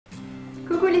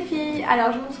Coucou les filles,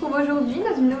 alors je vous retrouve aujourd'hui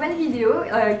dans une nouvelle vidéo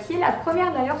qui est la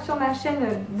première d'ailleurs sur ma chaîne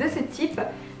de ce type.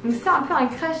 Donc c'est un peu un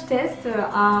crash test,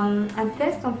 un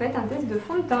test en fait, un test de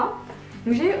fond de teint.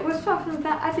 Donc j'ai reçu un fond de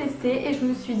teint à tester et je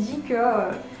me suis dit que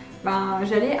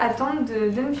j'allais attendre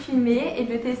de me filmer et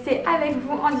de le tester avec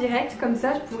vous en direct. Comme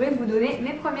ça je pourrais vous donner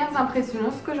mes premières impressions,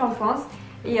 ce que j'en pense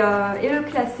et le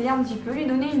classer un petit peu, lui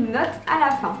donner une note à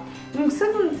la fin. Donc ce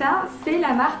fond de teint c'est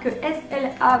la marque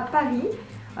SLA Paris.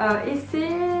 Et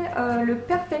c'est le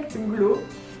Perfect Glow.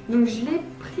 Donc je l'ai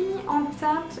pris en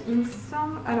teinte, il me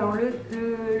semble. Alors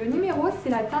le numéro c'est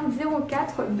la teinte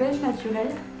 04 beige naturel.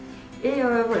 Et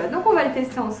voilà, donc on va le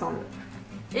tester ensemble.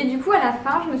 Et du coup à la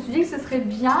fin je me suis dit que ce serait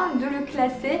bien de le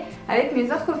classer avec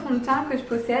mes autres fonds de teint que je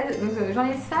possède. Donc j'en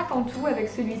ai 5 en tout avec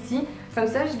celui-ci. Comme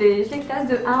ça je les classe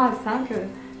de 1 à 5,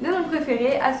 de mon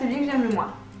préféré à celui que j'aime le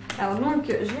moins. Alors donc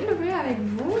je vais l'ouvrir avec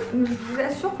vous, je vous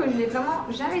assure que je ne l'ai vraiment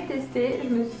jamais testé, je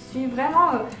me suis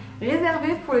vraiment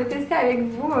réservée pour le tester avec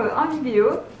vous en vidéo.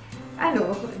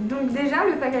 Alors, donc déjà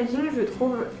le packaging je le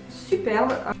trouve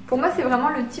superbe. Pour moi c'est vraiment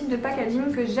le type de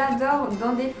packaging que j'adore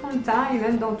dans des fonds de teint et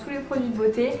même dans tous les produits de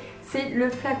beauté. C'est le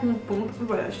flacon pompe,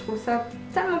 voilà, je trouve ça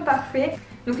tellement parfait.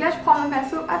 Donc là je prends mon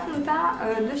pinceau à fond de teint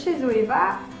de chez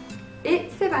Zoeva et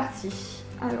c'est parti.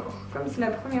 Alors, comme c'est la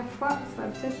première fois, ça va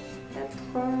peut-être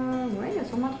ouais, il y a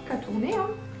sûrement un truc à tourner, hein,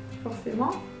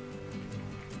 forcément.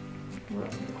 Voilà,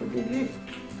 donc au début,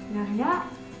 il n'y a rien.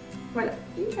 Voilà,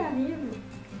 il arrive.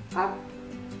 Hop.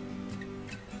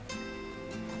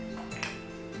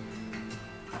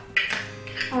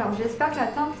 Alors, j'espère que la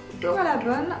teinte sera la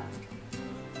bonne.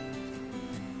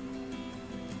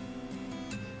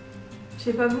 Je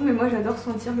sais pas vous, mais moi j'adore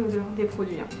sentir l'odeur des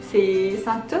produits. Hein. C'est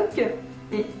un toc,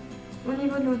 mais au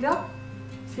niveau de l'odeur,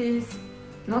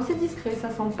 non, c'est discret, ça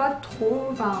sent pas trop,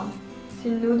 enfin, c'est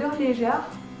une odeur légère,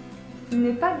 qui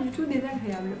n'est pas du tout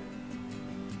désagréable.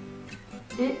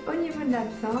 Et au niveau de la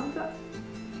teinte,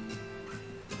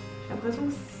 j'ai l'impression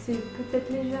que c'est peut-être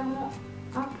légèrement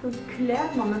un peu clair,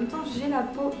 mais en même temps j'ai la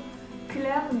peau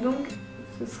claire, donc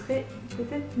ce serait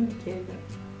peut-être nickel.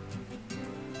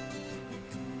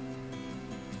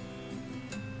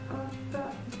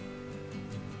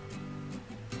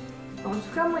 En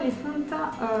tout cas, moi, les fonds de teint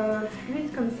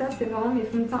fluides comme ça, c'est vraiment mes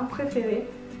fonds de teint préférés.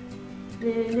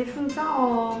 Les fonds de teint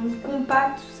en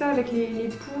compact, tout ça, avec les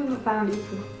poudres, enfin les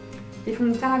poudres, les fonds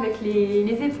de teint avec les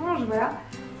éponges, voilà.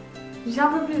 J'ai un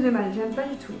peu plus de mal, j'aime pas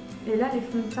du tout. Et là, les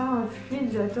fonds de teint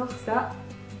fluides, j'adore ça.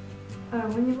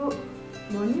 Alors, au niveau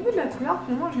de la couleur,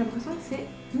 pour moi, j'ai l'impression que c'est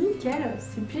nickel.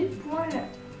 C'est pile poil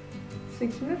ce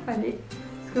qu'il me fallait.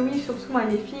 Parce que oui, surtout, moi,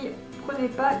 les filles, prenez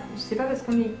pas, c'est pas parce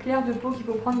qu'on est clair de peau qu'il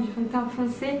faut prendre du fond de teint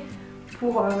foncé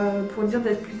pour dire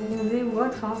d'être plus bronzé ou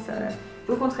autre. Hein, ça,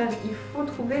 au contraire, il faut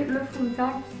trouver le fond de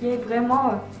teint qui est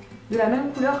vraiment de la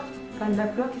même couleur, enfin de la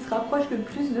couleur qui se rapproche le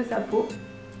plus de sa peau.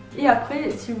 Et après,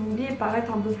 si vous voulez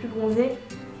paraître un peu plus bronzé,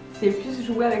 c'est plus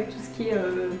jouer avec tout ce qui est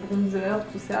bronzer,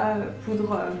 tout ça,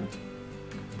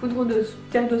 poudre de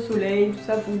terre de soleil, tout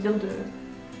ça pour dire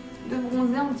de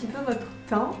bronzer un petit peu votre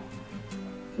teint.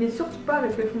 Mais surtout pas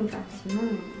avec le fond de teint, sinon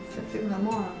ça fait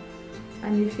vraiment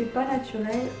un effet pas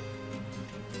naturel.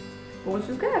 Bon, en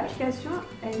tout cas, l'application,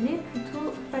 elle est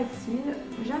plutôt facile,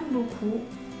 j'aime beaucoup.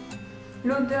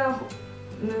 L'odeur,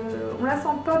 on la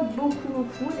sent pas beaucoup,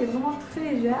 elle est vraiment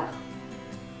très légère.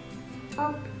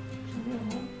 Hop, j'en ai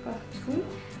vraiment partout.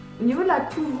 Au niveau de la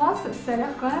couvrance, ça a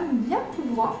l'air quand même bien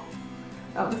couvrant.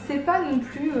 Alors, c'est pas non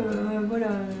plus, voilà,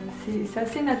 c'est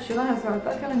assez naturel, hein, ça va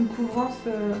pas faire une couvrance...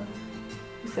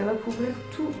 ça va couvrir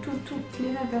toutes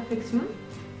les imperfections.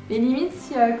 Et limite,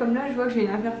 si comme là je vois que j'ai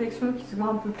une imperfection qui se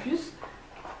voit un peu plus,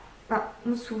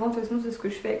 souvent de toute façon c'est ce que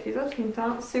je fais avec les autres fonds de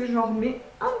teint, c'est que j'en remets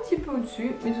un petit peu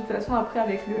au-dessus. Mais de toute façon après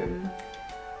avec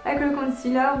le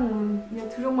concealer, il y a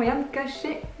toujours moyen de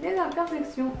cacher les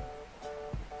imperfections.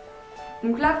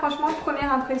 Donc là franchement,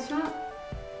 première impression,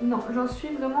 non, j'en suis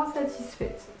vraiment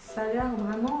satisfaite. Ça a l'air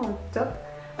vraiment top.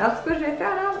 Alors ce que je vais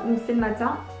faire là, c'est le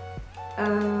matin.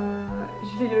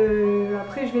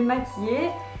 Après je vais me maquiller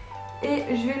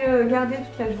et je vais le garder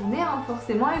toute la journée hein,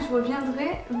 forcément, et je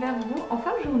reviendrai vers vous en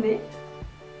fin de journée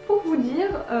pour vous dire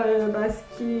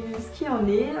ce qu'il en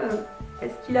est,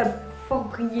 est-ce qu'il a fort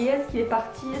brillé, est-ce qu'il est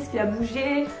parti, est-ce qu'il a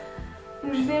bougé.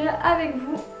 Donc je verrai avec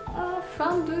vous en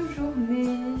fin de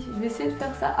journée. Je vais essayer de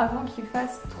faire ça avant qu'il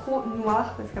fasse trop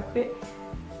noir parce qu'après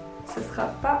ce sera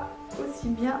pas aussi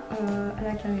bien à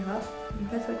la caméra.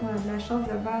 Donc là c'est vrai qu'on a de la chance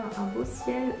d'avoir un beau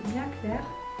ciel bien clair.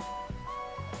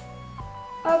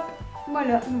 Hop,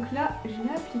 voilà, donc là je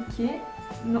l'ai appliqué.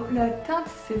 Non, la teinte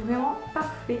c'est vraiment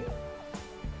parfait.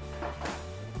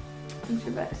 Je ne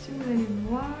sais pas si vous allez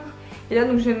voir. Et là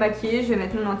donc je vais me maquiller, je vais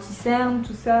mettre mon anti-cerne,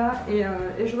 tout ça, et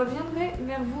je reviendrai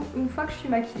vers vous une fois que je suis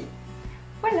maquillée.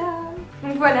 Voilà.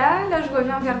 Donc voilà, là je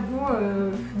reviens vers vous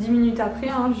 10 minutes après,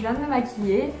 hein, je viens de me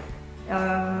maquiller.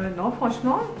 Non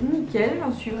franchement, nickel,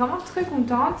 j'en suis vraiment très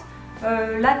contente.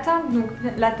 La teinte, donc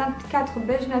la teinte 4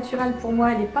 beige naturel pour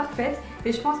moi elle est parfaite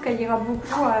et je pense qu'elle ira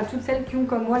beaucoup à toutes celles qui ont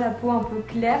comme moi la peau un peu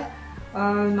claire.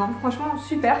 Non franchement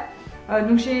super.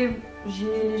 Donc j'ai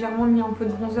légèrement mis un peu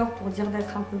de bronzer pour dire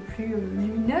d'être un peu plus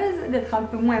lumineuse, d'être un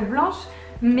peu moins blanche,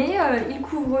 mais il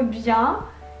couvre bien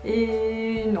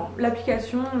et non,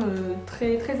 l'application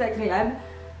très très agréable.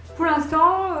 Pour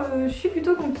l'instant je suis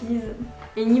plutôt conquise.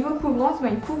 Et niveau couvrance,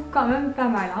 il couvre quand même pas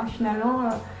mal hein, finalement.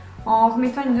 En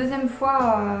remettant une deuxième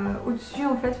fois au-dessus,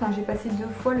 en fait, j'ai passé 2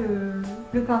 fois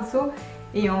le pinceau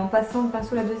et en passant le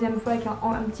pinceau la deuxième fois avec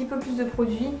un petit peu plus de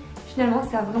produit, finalement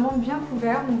ça a vraiment bien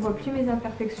couvert, on ne voit plus mes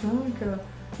imperfections, donc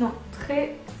non,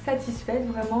 très satisfaite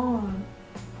vraiment.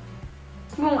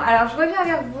 Bon, alors je reviens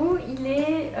vers vous, il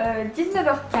est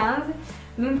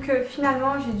 19h15, donc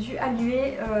finalement j'ai dû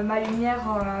allumer ma lumière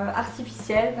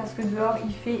artificielle parce que dehors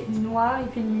il fait noir,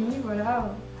 il fait nuit,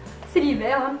 voilà, c'est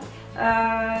l'hiver. Hein.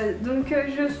 Donc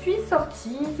je suis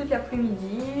sortie toute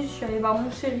l'après-midi, je suis allée voir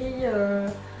mon chéri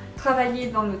travailler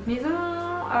dans notre maison,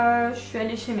 je suis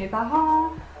allée chez mes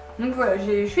parents, donc voilà,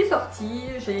 je suis sortie,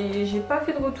 j'ai pas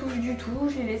fait de retouche du tout,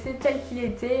 j'ai laissé tel qu'il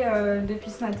était depuis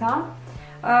ce matin.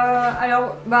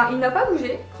 Alors il n'a pas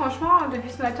bougé, franchement depuis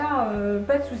ce matin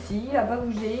pas de soucis, il n'a pas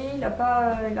bougé, il n'a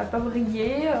pas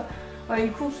brillé,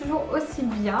 il couvre toujours aussi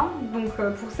bien, donc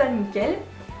pour ça nickel.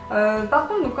 Par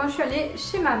contre, donc, quand je suis allée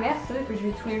chez ma mère, c'est vrai que je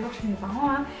vais tous les jours chez mes parents,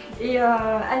 hein, et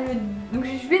donc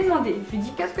je lui ai demandé, je lui ai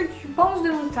dit qu'est-ce que tu penses de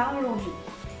mon teint aujourd'hui?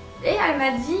 Et elle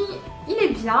m'a dit il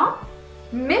est bien,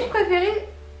 mais je préférais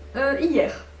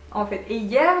hier en fait. Et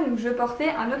hier, donc, je portais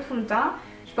un autre fond de teint,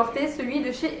 je portais celui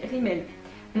de chez Rimmel.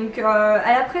 Donc elle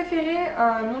a préféré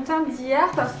mon teint d'hier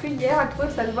parce que hier elle trouvait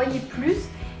que ça se voyait plus,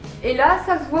 et là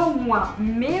ça se voit moins,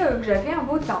 mais que j'avais un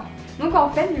beau teint. Donc en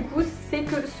fait du coup c'est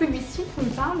que celui-ci fond de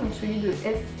teint, donc celui de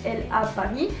SLA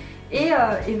Paris, est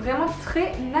vraiment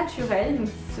très naturel. Donc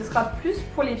ce sera plus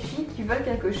pour les filles qui veulent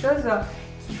quelque chose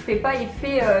qui ne fait pas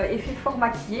effet fort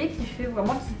maquillé, qui fait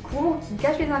vraiment, qui couvre, qui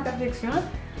cache les imperfections.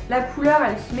 La couleur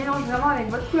elle se mélange vraiment avec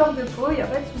votre couleur de peau, il n'y a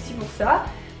pas de souci pour ça.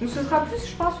 Donc ce sera plus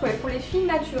je pense pour les filles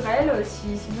naturelles, si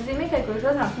vous aimez quelque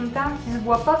chose, un fond de teint qui ne se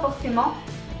voit pas forcément.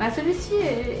 Celui-ci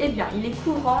est bien, il est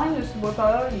couvrant, il ne se voit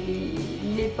pas,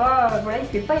 il est pas, voilà, il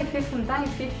fait pas effet fond de teint,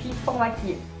 il fait fille fort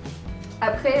maquillé.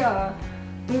 Après,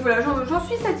 donc voilà, j'en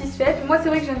suis satisfaite. Moi c'est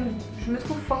vrai que je me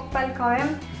trouve fort pâle quand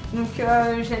même, donc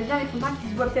j'aime bien les fonds de teint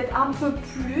qui se voient peut-être un peu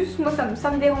plus. Moi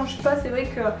ça me dérange pas, c'est vrai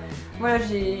que voilà,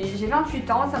 j'ai 28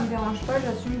 ans, ça me dérange pas,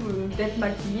 j'assume d'être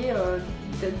maquillée,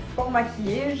 d'être fort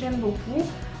maquillée, j'aime beaucoup.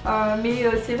 Mais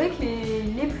c'est vrai que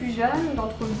les plus jeunes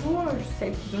d'entre vous, je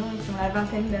sais qui ont la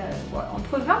vingtaine,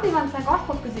 entre 20 et 25 ans,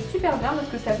 je pense que c'est super bien parce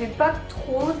que ça fait pas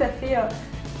trop, ça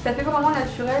fait vraiment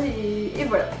naturel et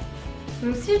voilà.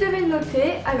 Donc si je devais le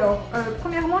noter, alors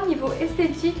premièrement niveau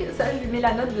esthétique, ça je lui mets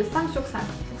la note de 5 sur 5.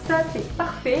 Pour ça c'est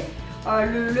parfait,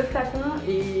 le flacon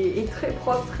est très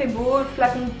propre, très beau, le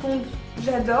flacon de pompe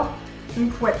j'adore. Donc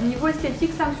ouais, niveau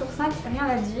esthétique 5 sur 5, rien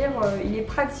à dire, il est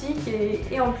pratique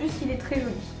et en plus il est très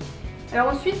joli.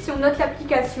 Alors ensuite si on note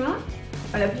l'application,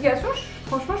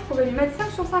 franchement je pourrais lui mettre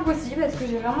 5 sur 5 aussi parce que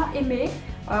j'ai vraiment aimé.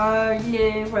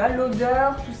 Voilà,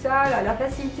 l'odeur, tout ça, la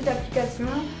facilité d'application,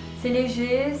 c'est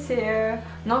léger,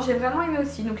 non j'ai vraiment aimé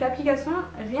aussi. Donc l'application,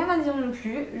 rien à dire non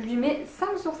plus, je lui mets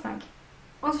 5 sur 5.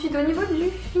 Ensuite au niveau du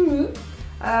fini,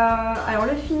 alors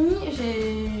le fini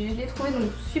je l'ai trouvé donc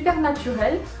super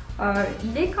naturel.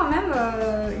 Il est quand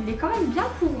même bien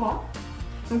couvrant.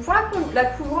 Donc pour la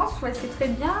couvrance, ouais, c'est très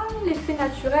bien. L'effet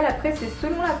naturel, après c'est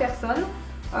selon la personne.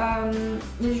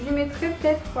 Et je lui mettrais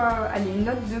peut-être une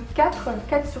note de 4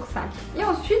 sur 5. Et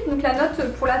ensuite, donc la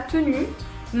note pour la tenue.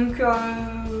 Donc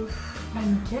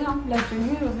nickel, hein, la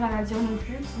tenue, rien à dire non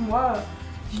plus. Pour moi,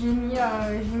 je l'ai mis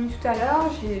tout à l'heure.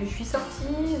 Je suis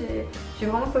sortie, j'ai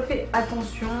vraiment pas fait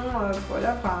attention.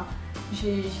 Voilà,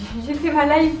 j'ai fait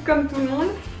ma live comme tout le monde.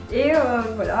 Et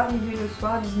voilà, arrivé le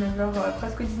soir, 19h,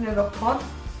 presque 19h30,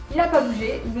 il n'a pas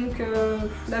bougé, donc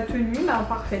la tenue,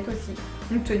 parfaite aussi.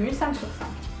 Donc tenue 5 sur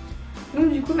 5.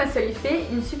 Donc du coup, ça lui fait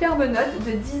une superbe note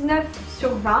de 19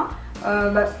 sur 20.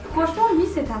 Franchement, lui,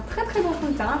 c'est un très très bon fond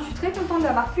de teint. Je suis très contente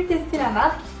d'avoir pu tester la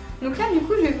marque. Donc là, du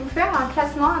coup, je vais vous faire un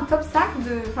classement, un top 5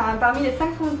 parmi les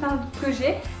 5 fonds de teint que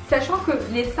j'ai, sachant que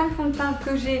les 5 fonds de teint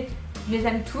que j'ai, je les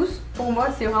aime tous. Pour moi,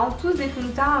 c'est vraiment tous des fonds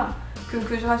de teint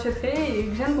que je rachèterai et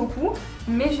que j'aime beaucoup,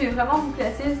 mais je vais vraiment vous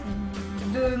classer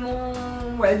de mon,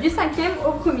 voilà, du 5e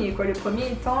au premier, quoi. Le premier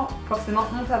étant forcément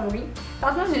mon favori.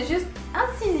 Par contre, j'ai juste un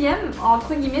 6e,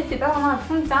 entre guillemets, c'est pas vraiment un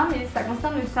fond de teint, mais ça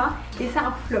concerne le teint. Et c'est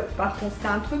un flop par contre, c'est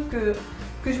un truc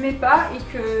que je mets pas et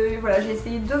que voilà, j'ai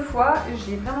essayé 2 fois,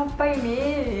 j'ai vraiment pas aimé.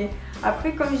 Et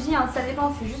après, comme je dis, hein, ça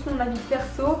dépend, c'est juste mon avis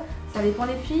perso, ça dépend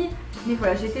des filles. Mais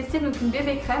voilà, j'ai testé donc une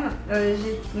bébé crème,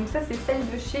 donc ça c'est celle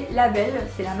de chez Label,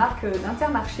 c'est la marque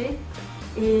d'Intermarché.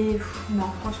 Et non,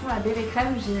 franchement la bébé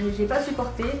crème, j'ai pas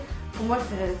supporté. Pour moi,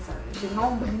 j'ai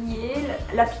vraiment brillé,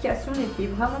 l'application n'était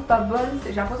vraiment pas bonne,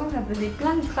 j'ai l'impression que ça faisait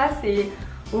plein de traces et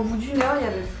au bout d'une heure, il y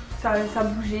avait, ça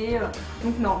bougeait.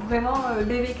 Donc non, vraiment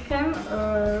bébé crème,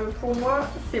 pour moi,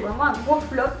 c'est vraiment un gros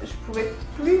flop. Je pourrais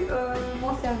plus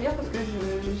m'en servir parce que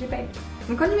j'ai pas aimé.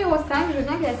 Donc en numéro 5, je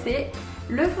viens classer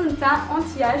le fond de teint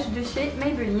anti-âge de chez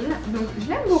Maybelline. Donc je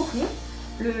l'aime beaucoup,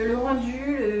 le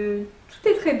rendu, tout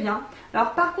est très bien.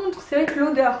 Alors par contre, c'est vrai que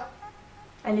l'odeur,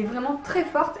 elle est vraiment très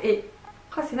forte et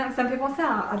oh, c'est dingue, ça me fait penser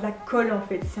à de la colle en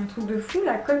fait. C'est un truc de fou,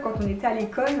 la colle quand on était à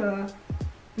l'école.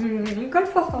 Une colle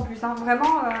forte en plus, hein.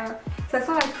 Vraiment ça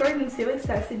sent la colle, donc c'est vrai que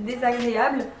c'est assez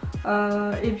désagréable.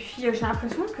 Et puis j'ai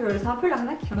l'impression que c'est un peu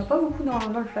l'arnaque, il n'y en a pas beaucoup dans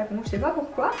le flacon, je sais pas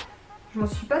pourquoi. Je m'en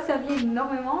suis pas servi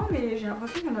énormément, mais j'ai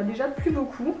l'impression qu'il y en a déjà plus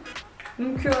beaucoup.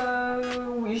 Donc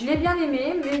oui, je l'ai bien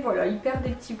aimé, mais voilà, il perd des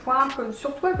petits points,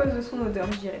 surtout à cause de son odeur,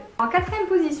 je dirais. En 4e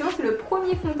position, c'est le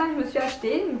premier fond de teint que je me suis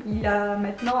acheté. Donc, il a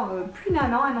maintenant plus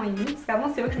d'un an, 1 an et demi, parce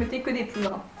qu'avant c'est vrai que je mettais que des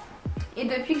poudres. Et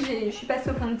depuis que je suis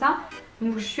passée au fond de teint,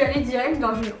 donc je suis allée direct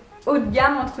dans une haut de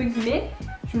gamme entre guillemets.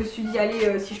 Je me suis dit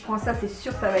allez, si je prends ça c'est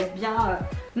sûr ça va être bien.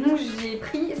 Donc j'ai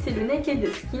pris, c'est le Naked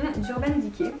Skin d'Urban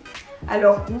Decay.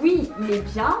 Alors oui, il est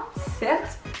bien,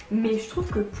 certes, mais je trouve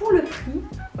que pour le prix,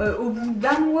 au bout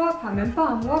d'un mois, enfin même pas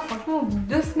un mois, franchement au bout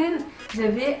de 2 semaines,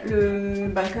 j'avais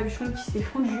le capuchon qui s'est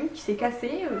fondu, qui s'est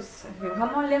cassé. Ça avait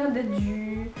vraiment l'air d'être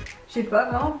du, je sais pas,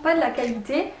 vraiment pas de la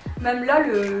qualité. Même là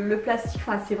le plastique,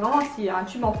 enfin c'est vraiment un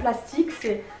tube en plastique.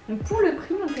 Donc pour le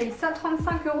prix, on paye ça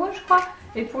 35 € je crois.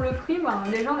 Et pour le prix,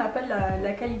 déjà on n'a pas de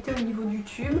la qualité au niveau du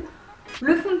tube.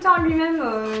 Le fond de teint lui-même,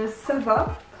 ça va,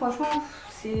 franchement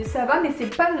ça va, mais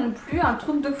c'est pas non plus un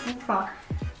truc de fou. Enfin,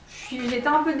 j'étais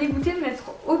un peu dégoûtée de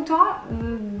mettre autant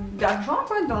d'argent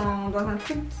dans un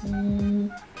truc qui,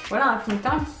 voilà, un fond de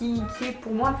teint qui est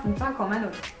pour moi un fond de teint comme un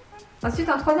autre. Ensuite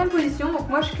en 3e position, donc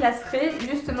moi je classerai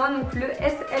justement donc le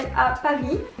SLA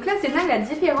Paris. Donc là c'est dingue la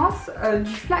différence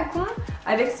du flacon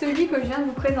avec celui que je viens de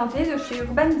vous présenter de chez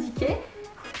Urban Decay.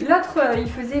 L'autre il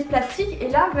faisait plastique et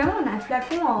là vraiment on a un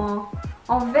flacon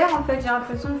en verre en fait, j'ai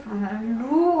l'impression, enfin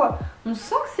lourd. On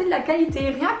sent que c'est de la qualité,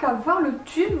 rien qu'à voir le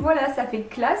tube, voilà, ça fait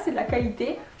classe, c'est de la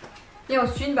qualité. Et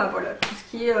ensuite, voilà, tout ce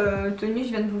qui est tenue, je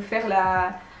viens de vous faire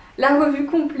la revue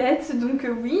complète. Donc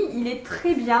oui, il est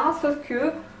très bien, sauf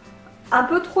que un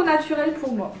peu trop naturel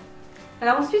pour moi.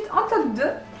 Alors ensuite, en top 2,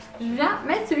 je viens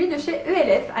mettre celui de chez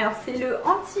ELF. Alors c'est le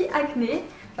anti-acné.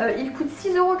 Il coûte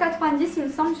 6,90 € il me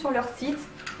semble sur leur site.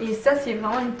 Et ça c'est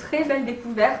vraiment une très belle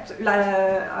découverte.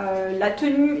 La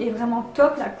tenue est vraiment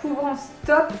top, la couvrance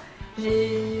top.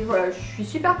 Voilà, je suis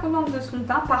super contente de son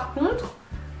teint. Par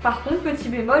contre, petit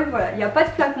bémol, voilà, il n'y a pas de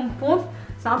flacon de pompe.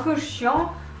 C'est un peu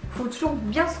chiant. Il faut toujours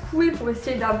bien secouer pour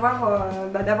essayer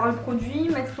d'avoir le produit,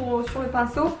 mettre sur le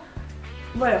pinceau.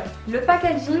 Voilà, le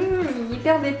packaging, il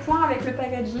perd des points avec le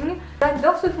packaging.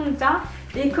 J'adore ce fond de teint.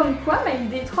 Et comme quoi, il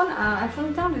détrône un fond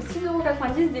de teint de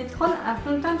 6,90 €, détrône un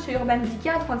fond de teint de chez Urban Decay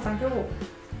à 35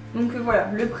 €. Donc voilà,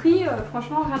 le prix,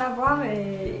 franchement, rien à voir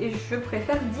et je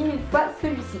préfère 10 000 fois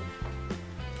celui-ci.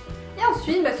 Et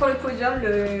ensuite, sur le podium,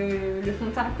 le fond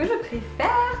de teint que je préfère.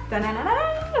 Tananana.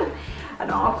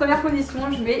 Alors en première position,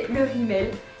 je mets le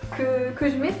Rimmel. Que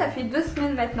je mets, ça fait 2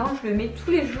 semaines maintenant, je le mets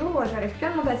tous les jours, j'arrive plus à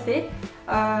m'en passer.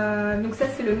 Donc ça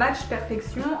c'est le Match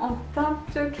Perfection en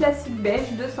teinte classique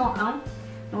beige 201.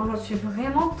 Donc j'en suis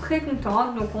vraiment très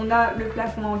contente. Donc on a le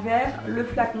flacon en verre, le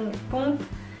flacon pompe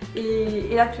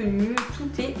et la tenue,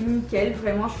 tout est nickel,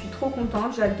 vraiment je suis trop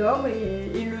contente, j'adore.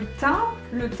 Et le teint,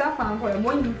 enfin voilà,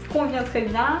 moi il me convient très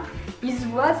bien. Il se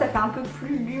voit, ça fait un peu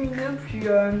plus lumineux, plus...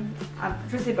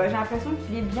 je sais pas, j'ai l'impression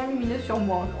qu'il est bien lumineux sur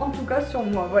moi, en tout cas sur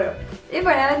moi, voilà. Et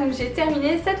voilà, donc j'ai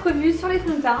terminé cette revue sur les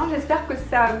fonds de teint. J'espère que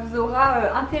ça vous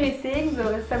aura intéressé,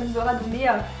 que ça vous aura donné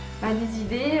des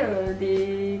idées,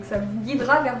 que ça vous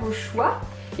guidera vers vos choix.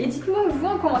 Et dites-moi vous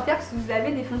en commentaire si vous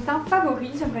avez des fonds de teint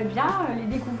favoris, j'aimerais bien les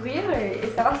découvrir et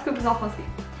savoir ce que vous en pensez.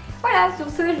 Voilà, sur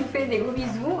ce, je vous fais des gros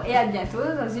bisous et à bientôt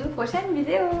dans une prochaine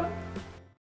vidéo.